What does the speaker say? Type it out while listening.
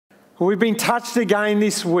We've been touched again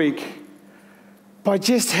this week by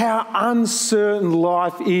just how uncertain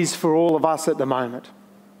life is for all of us at the moment.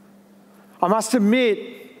 I must admit,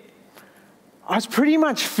 I was pretty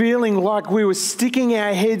much feeling like we were sticking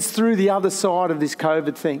our heads through the other side of this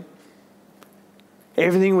COVID thing.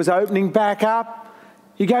 Everything was opening back up.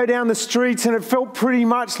 You go down the streets and it felt pretty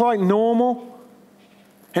much like normal.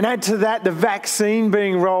 And add to that the vaccine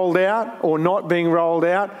being rolled out or not being rolled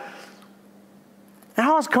out. And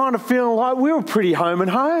I was kind of feeling like we were pretty home and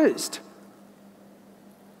hosed.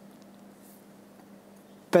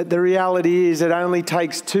 But the reality is it only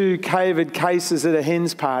takes 2 COVID cases at a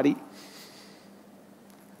hen's party.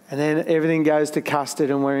 And then everything goes to custard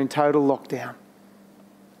and we're in total lockdown.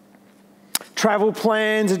 Travel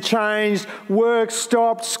plans are changed, work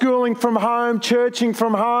stopped, schooling from home, churching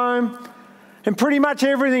from home, and pretty much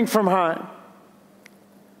everything from home.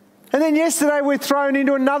 And then yesterday we're thrown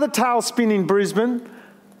into another tailspin in Brisbane.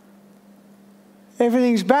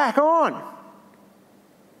 Everything's back on.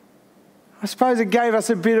 I suppose it gave us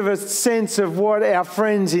a bit of a sense of what our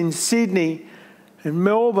friends in Sydney and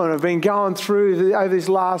Melbourne have been going through over these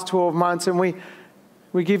last 12 months, and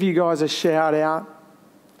we give you guys a shout out.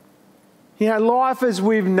 You know, life as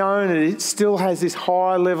we've known it still has this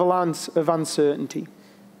high level of uncertainty.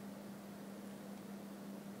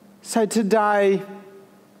 So today,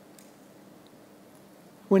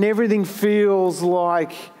 when everything feels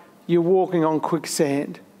like you're walking on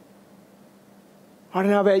quicksand, I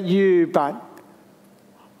don't know about you, but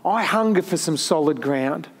I hunger for some solid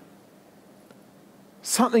ground.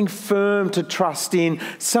 Something firm to trust in,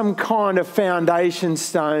 some kind of foundation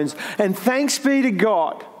stones. And thanks be to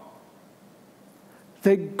God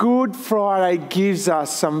that Good Friday gives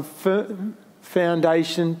us some firm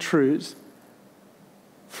foundation truths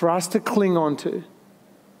for us to cling on to,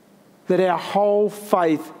 that our whole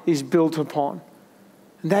faith is built upon.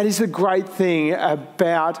 And that is the great thing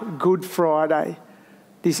about Good Friday.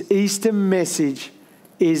 This Easter message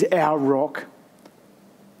is our rock.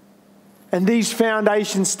 And these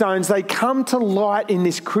foundation stones, they come to light in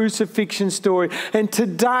this crucifixion story. And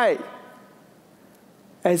today,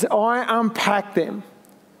 as I unpack them,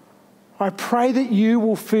 I pray that you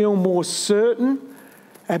will feel more certain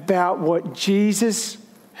about what Jesus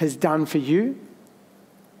has done for you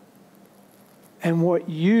and what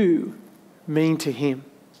you mean to him.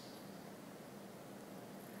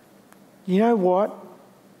 You know what?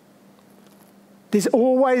 There's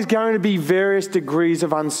always going to be various degrees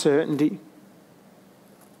of uncertainty.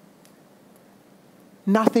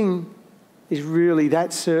 Nothing is really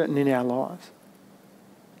that certain in our lives.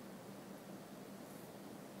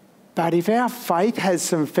 But if our faith has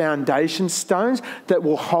some foundation stones that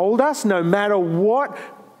will hold us no matter what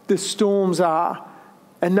the storms are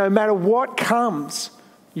and no matter what comes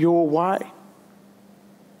your way,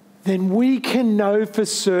 then we can know for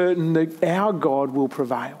certain that our God will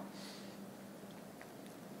prevail.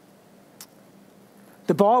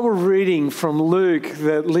 The Bible reading from Luke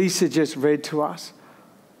that Lisa just read to us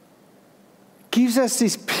gives us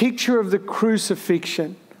this picture of the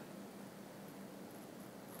crucifixion.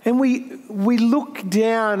 And we look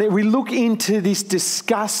down, we look into this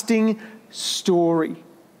disgusting story,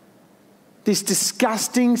 this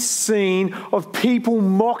disgusting scene of people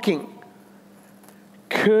mocking,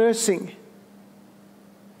 cursing,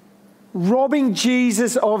 robbing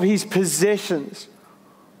Jesus of his possessions,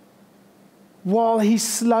 while he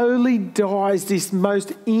slowly dies this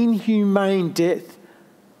most inhumane death.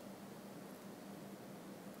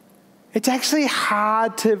 It's actually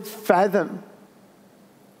hard to fathom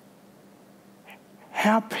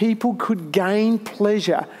how people could gain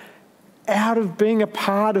pleasure out of being a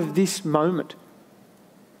part of this moment.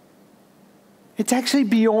 It's actually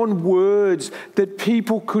beyond words that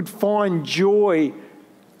people could find joy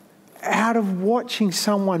out of watching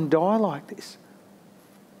someone die like this.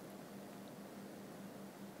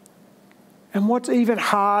 And what's even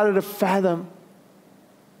harder to fathom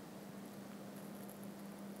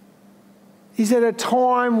is at a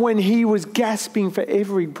time when he was gasping for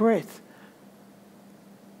every breath,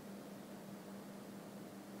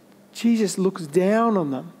 Jesus looks down on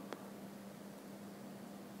them.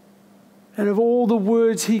 And of all the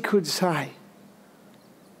words he could say,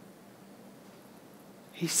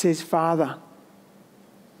 he says, Father,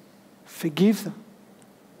 forgive them,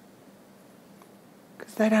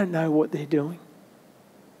 because they don't know what they're doing.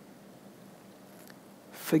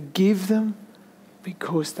 Forgive them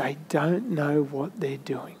because they don't know what they're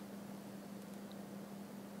doing.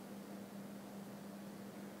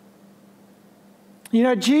 You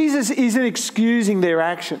know, Jesus isn't excusing their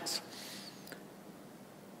actions.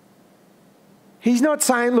 He's not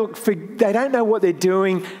saying, look, they don't know what they're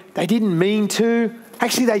doing. They didn't mean to.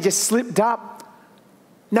 Actually, they just slipped up.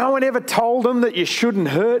 No one ever told them that you shouldn't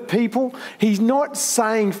hurt people. He's not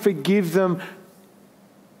saying forgive them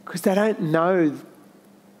because they don't know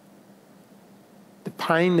the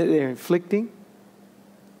pain that they're inflicting.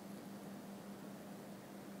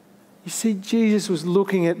 You see, Jesus was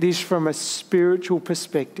looking at this from a spiritual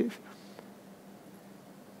perspective.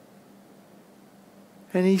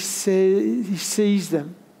 And he sees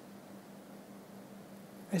them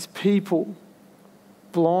as people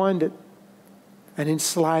blinded and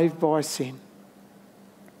enslaved by sin.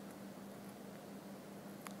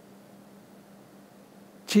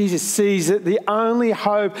 Jesus sees that the only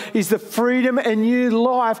hope is the freedom and new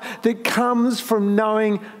life that comes from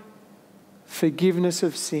knowing forgiveness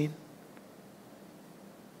of sin.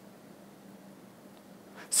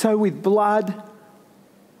 So with blood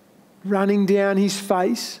running down his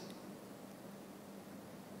face,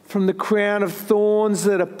 from the crown of thorns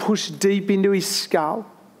that are pushed deep into his skull,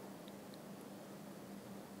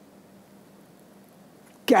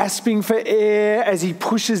 gasping for air as he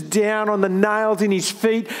pushes down on the nails in his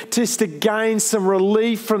feet just to gain some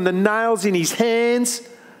relief from the nails in his hands.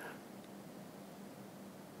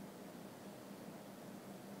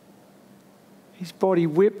 His body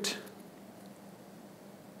whipped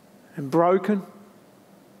and broken,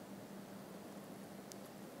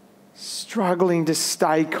 struggling to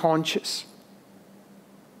stay conscious.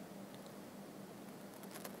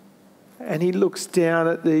 And he looks down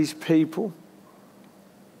at these people,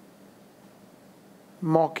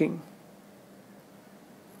 mocking,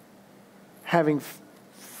 having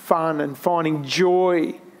fun and finding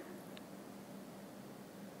joy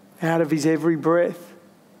out of his every breath.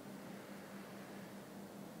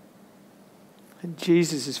 And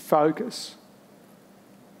Jesus' focus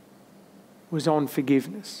was on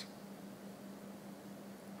forgiveness.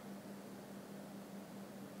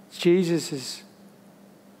 Jesus'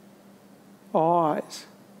 eyes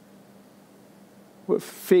were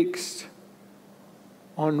fixed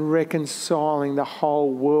on reconciling the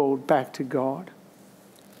whole world back to God.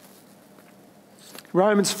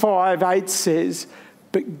 Romans 5:8 says,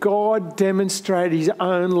 "But God demonstrated his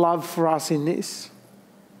own love for us in this,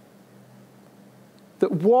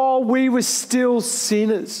 that while we were still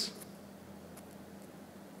sinners,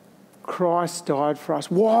 Christ died for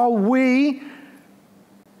us." While we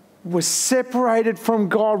were separated from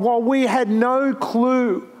God, while we had no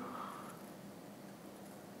clue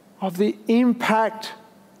of the impact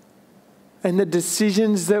and the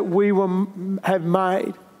decisions that we have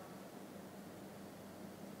made,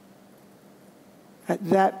 at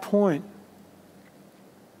that point,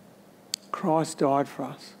 Christ died for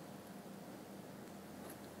us.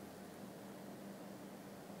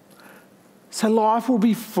 So life will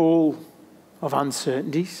be full of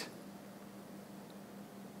uncertainties.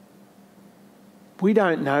 We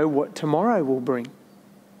don't know what tomorrow will bring.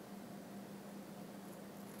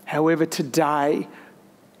 However, today,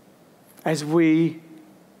 as we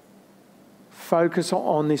focus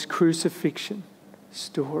on this crucifixion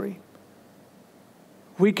story,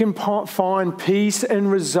 we can find peace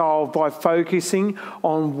and resolve by focusing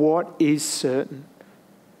on what is certain.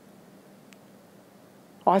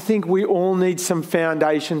 I think we all need some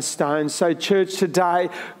foundation stones. So church,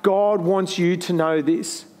 today, God wants you to know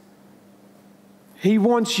this. He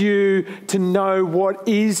wants you to know what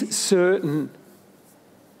is certain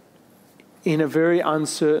in a very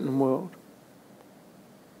uncertain world.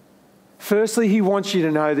 Firstly, he wants you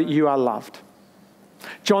to know that you are loved.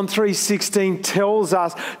 John 3:16 tells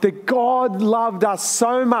us that God loved us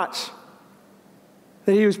so much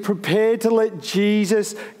that he was prepared to let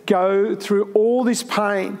Jesus go through all this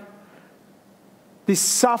pain, this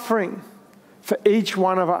suffering for each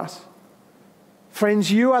one of us.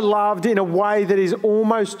 Friends, you are loved in a way that is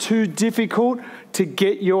almost too difficult to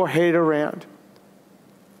get your head around.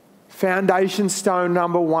 Foundation stone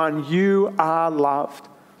number 1, you are loved.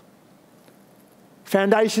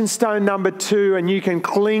 Foundation stone number 2, and you can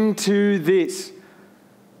cling to this.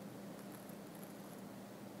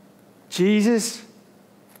 Jesus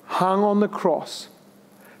hung on the cross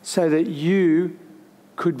so that you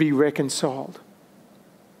could be reconciled.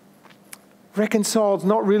 Reconciled is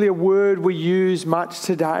not really a word we use much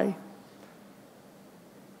today.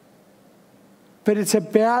 But it's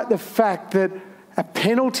about the fact that a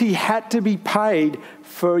penalty had to be paid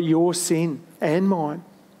for your sin and mine.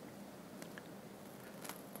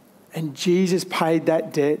 And Jesus paid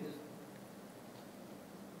that debt.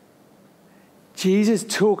 Jesus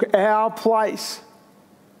took our place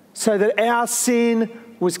so that our sin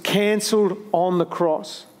was cancelled on the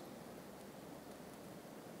cross.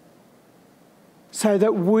 so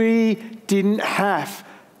that we didn't have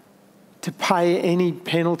to pay any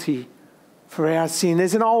penalty for our sin.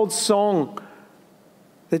 There's an old song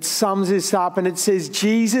that sums this up, and it says,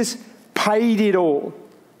 Jesus paid it all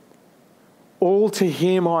to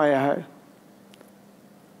him I owe.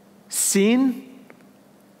 Sin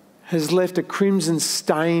has left a crimson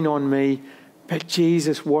stain on me, but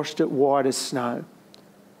Jesus washed it white as snow.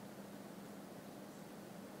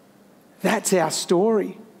 That's our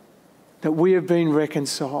story, that we have been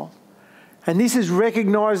reconciled. And this is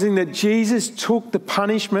recognizing that Jesus took the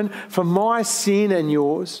punishment for my sin and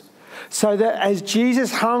yours, so that as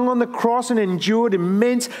Jesus hung on the cross and endured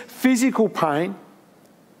immense physical pain,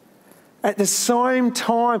 at the same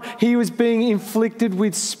time he was being inflicted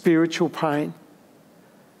with spiritual pain.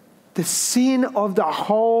 The sin of the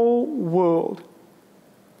whole world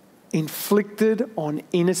inflicted on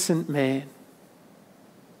innocent man.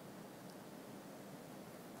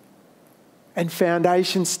 And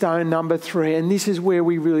foundation stone number 3, and this is where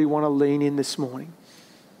we really want to lean in this morning.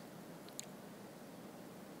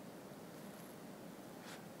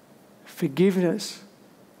 Forgiveness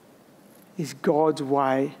is God's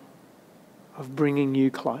way of bringing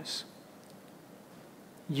you close.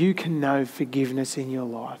 You can know forgiveness in your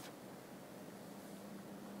life.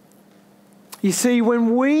 You see,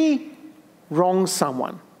 when we wrong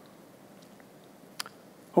someone,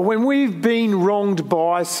 or when we've been wronged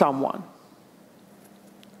by someone,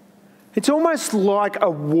 it's almost like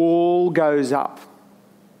a wall goes up.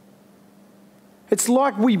 It's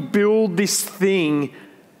like we build this thing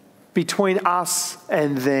between us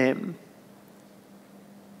and them.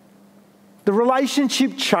 The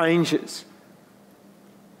relationship changes,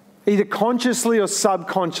 either consciously or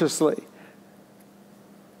subconsciously.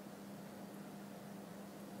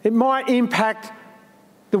 It might impact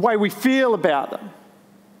the way we feel about them,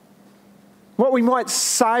 what we might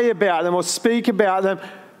say about them or speak about them,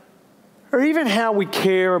 or even how we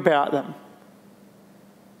care about them.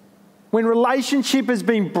 When relationship has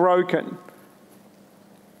been broken,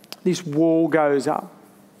 this wall goes up.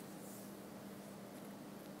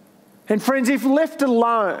 And friends, if left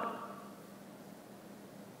alone,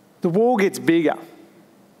 the wall gets bigger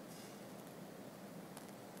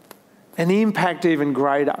and the impact even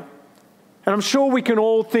greater. And I'm sure we can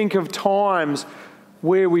all think of times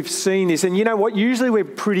where we've seen this. And you know what? Usually we're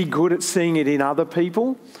pretty good at seeing it in other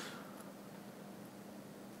people.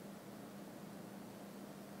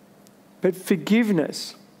 But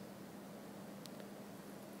forgiveness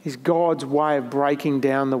is God's way of breaking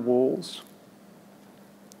down the walls.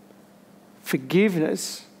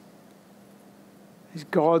 Forgiveness is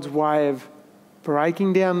God's way of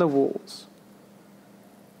breaking down the walls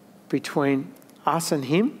between us and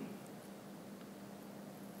Him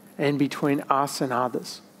and between us and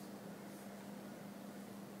others.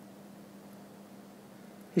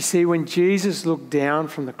 You see, when Jesus looked down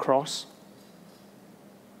from the cross,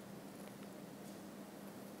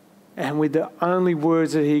 and with the only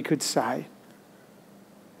words that he could say,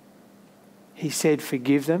 he said,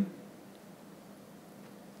 "Forgive them."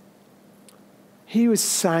 He was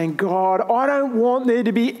saying, God, I don't want there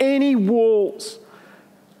to be any walls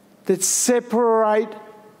that separate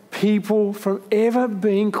people from ever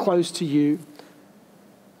being close to you.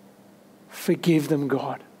 Forgive them,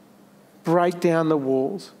 God. Break down the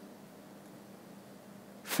walls.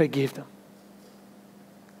 Forgive them.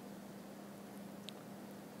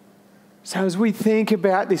 So as we think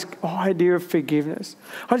about this idea of forgiveness,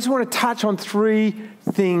 I just want to touch on 3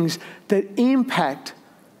 things that impact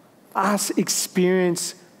us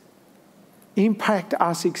experiencing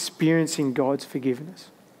God's forgiveness.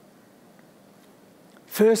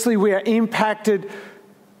 Firstly, we are impacted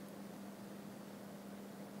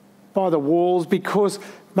by the walls because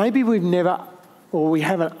maybe we've never or we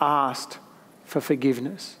haven't asked for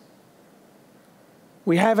forgiveness.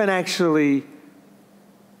 We haven't actually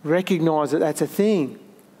recognised that that's a thing.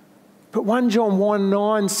 But 1 John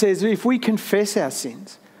 1:9 says if we confess our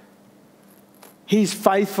sins, He's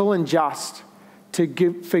faithful and just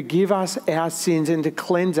to forgive us our sins and to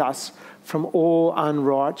cleanse us from all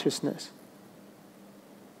unrighteousness.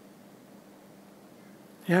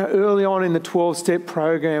 You know, early on in the 12-step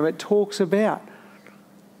program, it talks about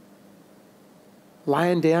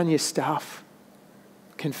laying down your stuff.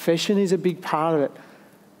 Confession is a big part of it.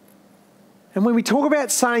 And when we talk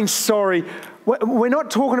about saying sorry, we're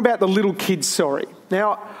not talking about the little kid's sorry.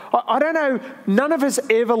 Now, I don't know, none of us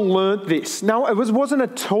ever learnt this. No, it wasn't a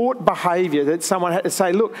taught behaviour that someone had to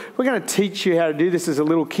say, look, we're going to teach you how to do this as a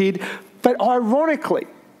little kid. But ironically,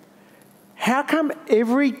 how come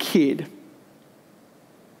every kid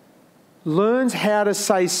learns how to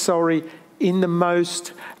say sorry in the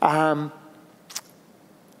most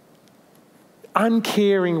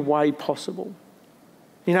uncaring way possible.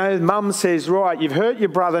 You know, mum says, right, you've hurt your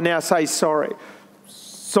brother, now say sorry.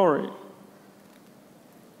 Sorry.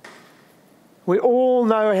 We all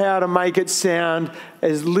know how to make it sound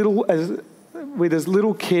with as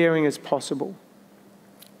little caring as possible.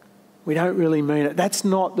 We don't really mean it. That's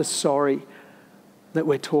not the sorry that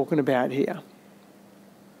we're talking about here.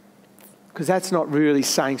 Because that's not really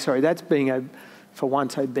saying sorry. That's being, for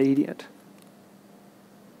once, obedient.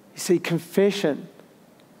 You see, confession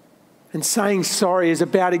and saying sorry is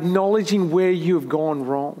about acknowledging where you have gone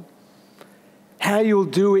wrong, how you'll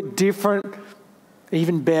do it different,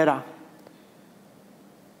 even better.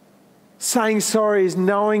 Saying sorry is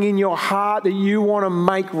knowing in your heart that you want to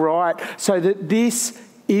make right so that this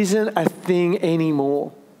isn't a thing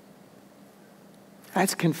anymore.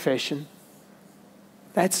 That's confession.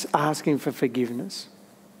 That's asking for forgiveness.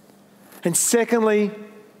 And secondly,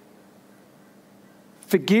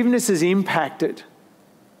 forgiveness is impacted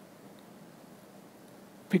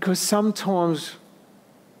because sometimes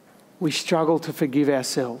we struggle to forgive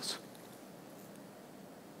ourselves.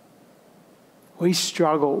 We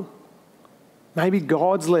struggle. Maybe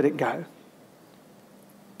God's let it go,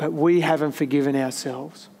 but we haven't forgiven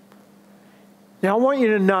ourselves. Now, I want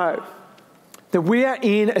you to know that we are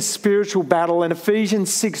in a spiritual battle, and Ephesians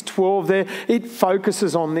 6:12 there, it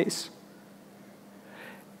focuses on this.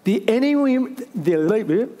 The enemy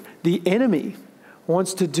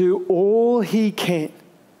wants to do all he can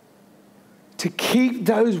to keep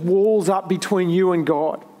those walls up between you and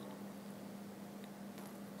God.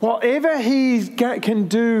 Whatever he can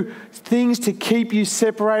do, things to keep you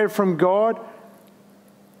separated from God,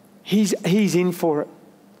 he's in for it.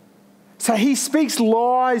 So he speaks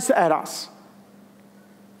lies at us.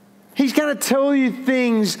 He's going to tell you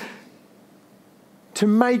things to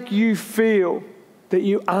make you feel that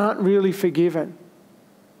you aren't really forgiven.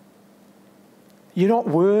 You're not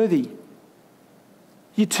worthy.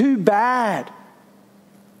 You're too bad.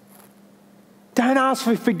 Don't ask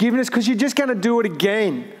for forgiveness because you're just going to do it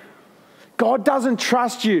again. God doesn't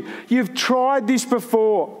trust you. You've tried this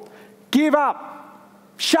before. Give up.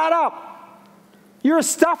 Shut up. You're a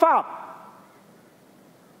stuff-up.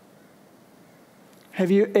 Have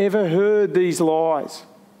you ever heard these lies?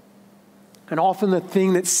 And often the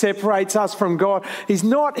thing that separates us from God is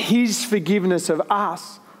not his forgiveness of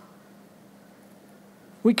us.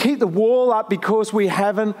 We keep the wall up because we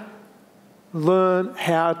haven't learned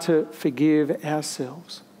how to forgive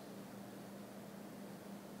ourselves.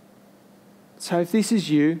 So if this is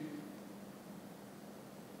you,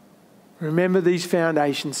 remember these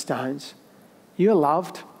foundation stones. You're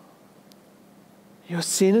loved. Your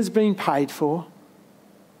sin has been paid for.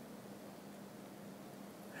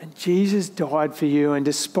 And Jesus died for you, and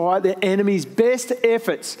despite the enemy's best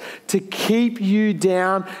efforts to keep you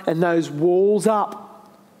down and those walls up,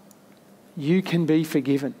 you can be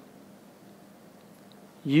forgiven.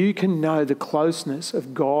 You can know the closeness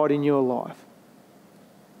of God in your life.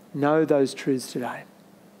 Know those truths today.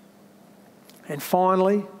 And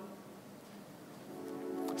finally,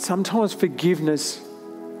 sometimes forgiveness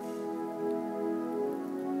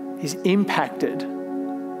is impacted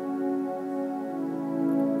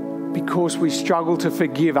because we struggle to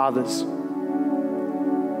forgive others.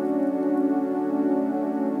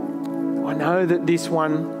 I know that this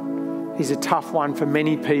one is a tough one for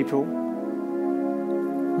many people.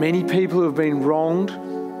 Many people have been wronged,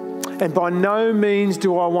 and by no means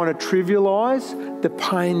do I want to trivialise the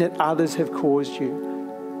pain that others have caused you.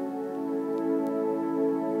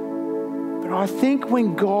 But I think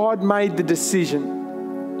when God made the decision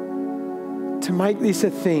to make this a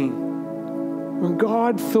thing, when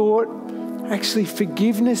God thought, actually,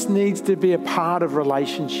 forgiveness needs to be a part of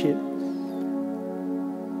relationship,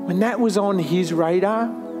 when that was on his radar,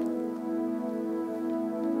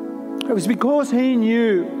 it was because he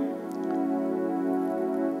knew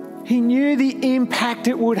the impact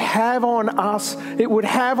it would have on us, it would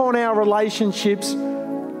have on our relationships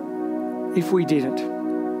if we didn't.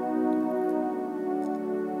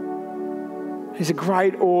 He's a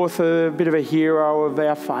great author, a bit of a hero of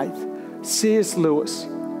our faith, C.S. Lewis.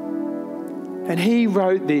 And he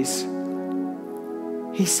wrote this.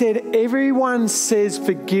 He said, everyone says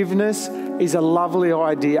forgiveness is a lovely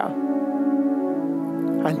idea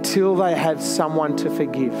until they have someone to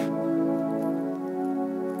forgive.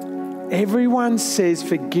 Everyone says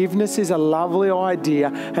forgiveness is a lovely idea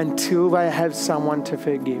until they have someone to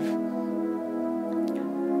forgive.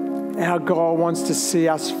 Our God wants to see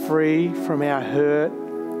us free from our hurt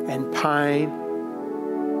and pain.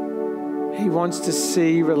 He wants to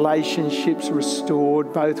see relationships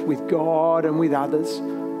restored both with God and with others.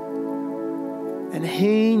 And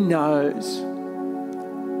he knows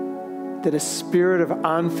that a spirit of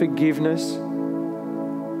unforgiveness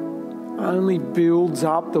only builds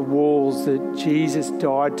up the walls that Jesus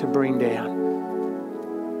died to bring down.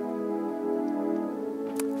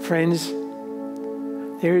 Friends,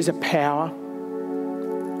 there is a power,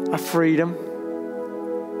 a freedom,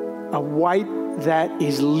 a weight that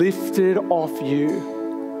is lifted off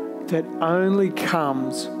you that only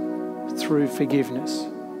comes through forgiveness.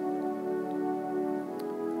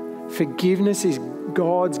 Forgiveness is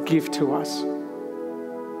God's gift to us.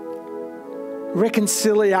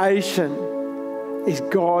 Reconciliation is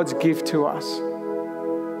God's gift to us.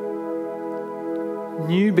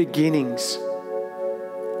 New beginnings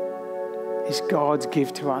is God's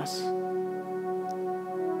gift to us.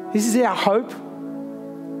 This is our hope,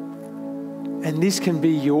 and this can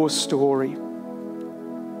be your story.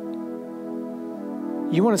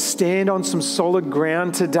 You want to stand on some solid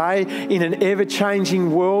ground today in an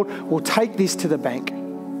ever-changing world? Well, take this to the bank.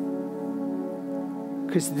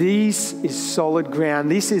 Because this is solid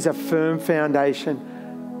ground. This is a firm foundation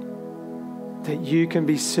that you can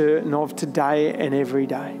be certain of today and every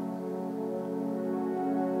day.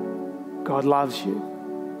 God loves you.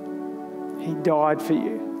 He died for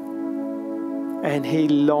you. And He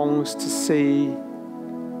longs to see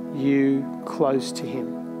you close to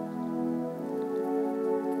Him.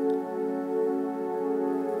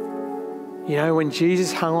 You know, when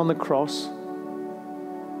Jesus hung on the cross,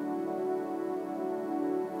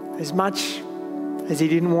 as much as He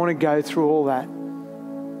didn't want to go through all that,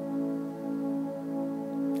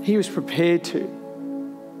 He was prepared to,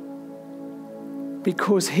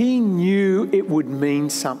 because He knew it would mean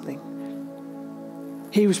something.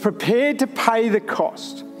 He was prepared to pay the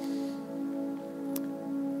cost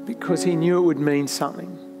because He knew it would mean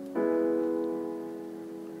something.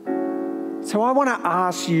 So I want to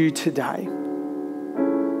ask you today,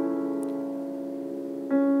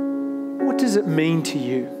 what does it mean to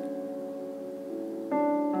you?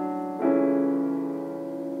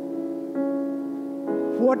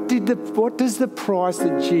 What does the price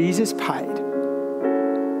that Jesus paid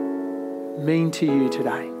mean to you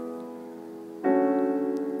today?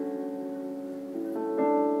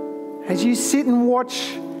 As you sit and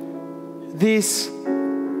watch this,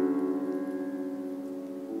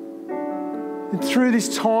 and through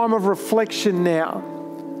this time of reflection now,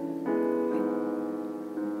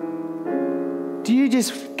 do you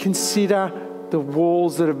just consider the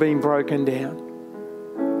walls that have been broken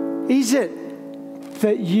down? Is it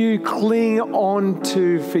that you cling on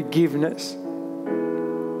to forgiveness,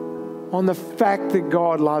 on the fact that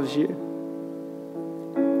God loves you?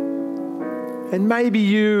 And maybe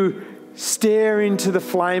you stare into the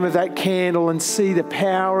flame of that candle and see the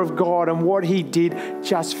power of God and what He did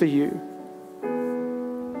just for you.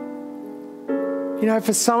 You know,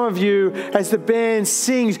 for some of you, as the band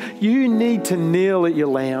sings, you need to kneel at your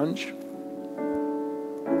lounge.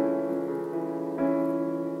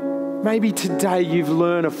 Maybe today you've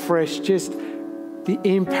learned afresh just the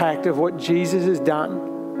impact of what Jesus has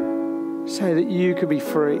done so that you could be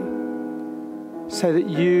free, so that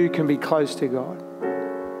you can be close to God.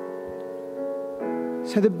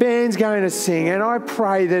 So the band's going to sing, and I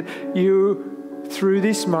pray that you, through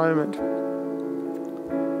this moment,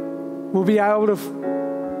 will be able to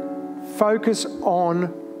focus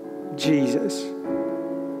on Jesus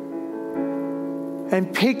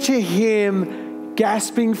and picture Him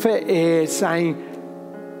gasping for air, saying,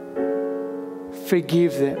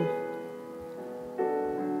 forgive them.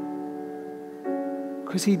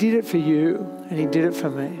 Because He did it for you and He did it for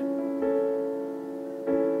me.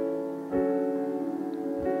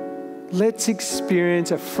 Let's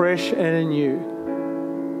experience afresh and anew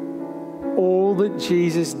all that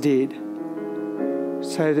Jesus did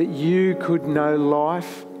so that you could know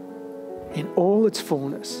life in all its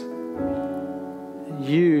fullness. And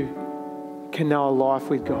you can know a life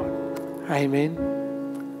with God. Amen.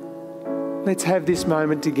 Let's have this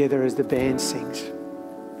moment together as the band sings.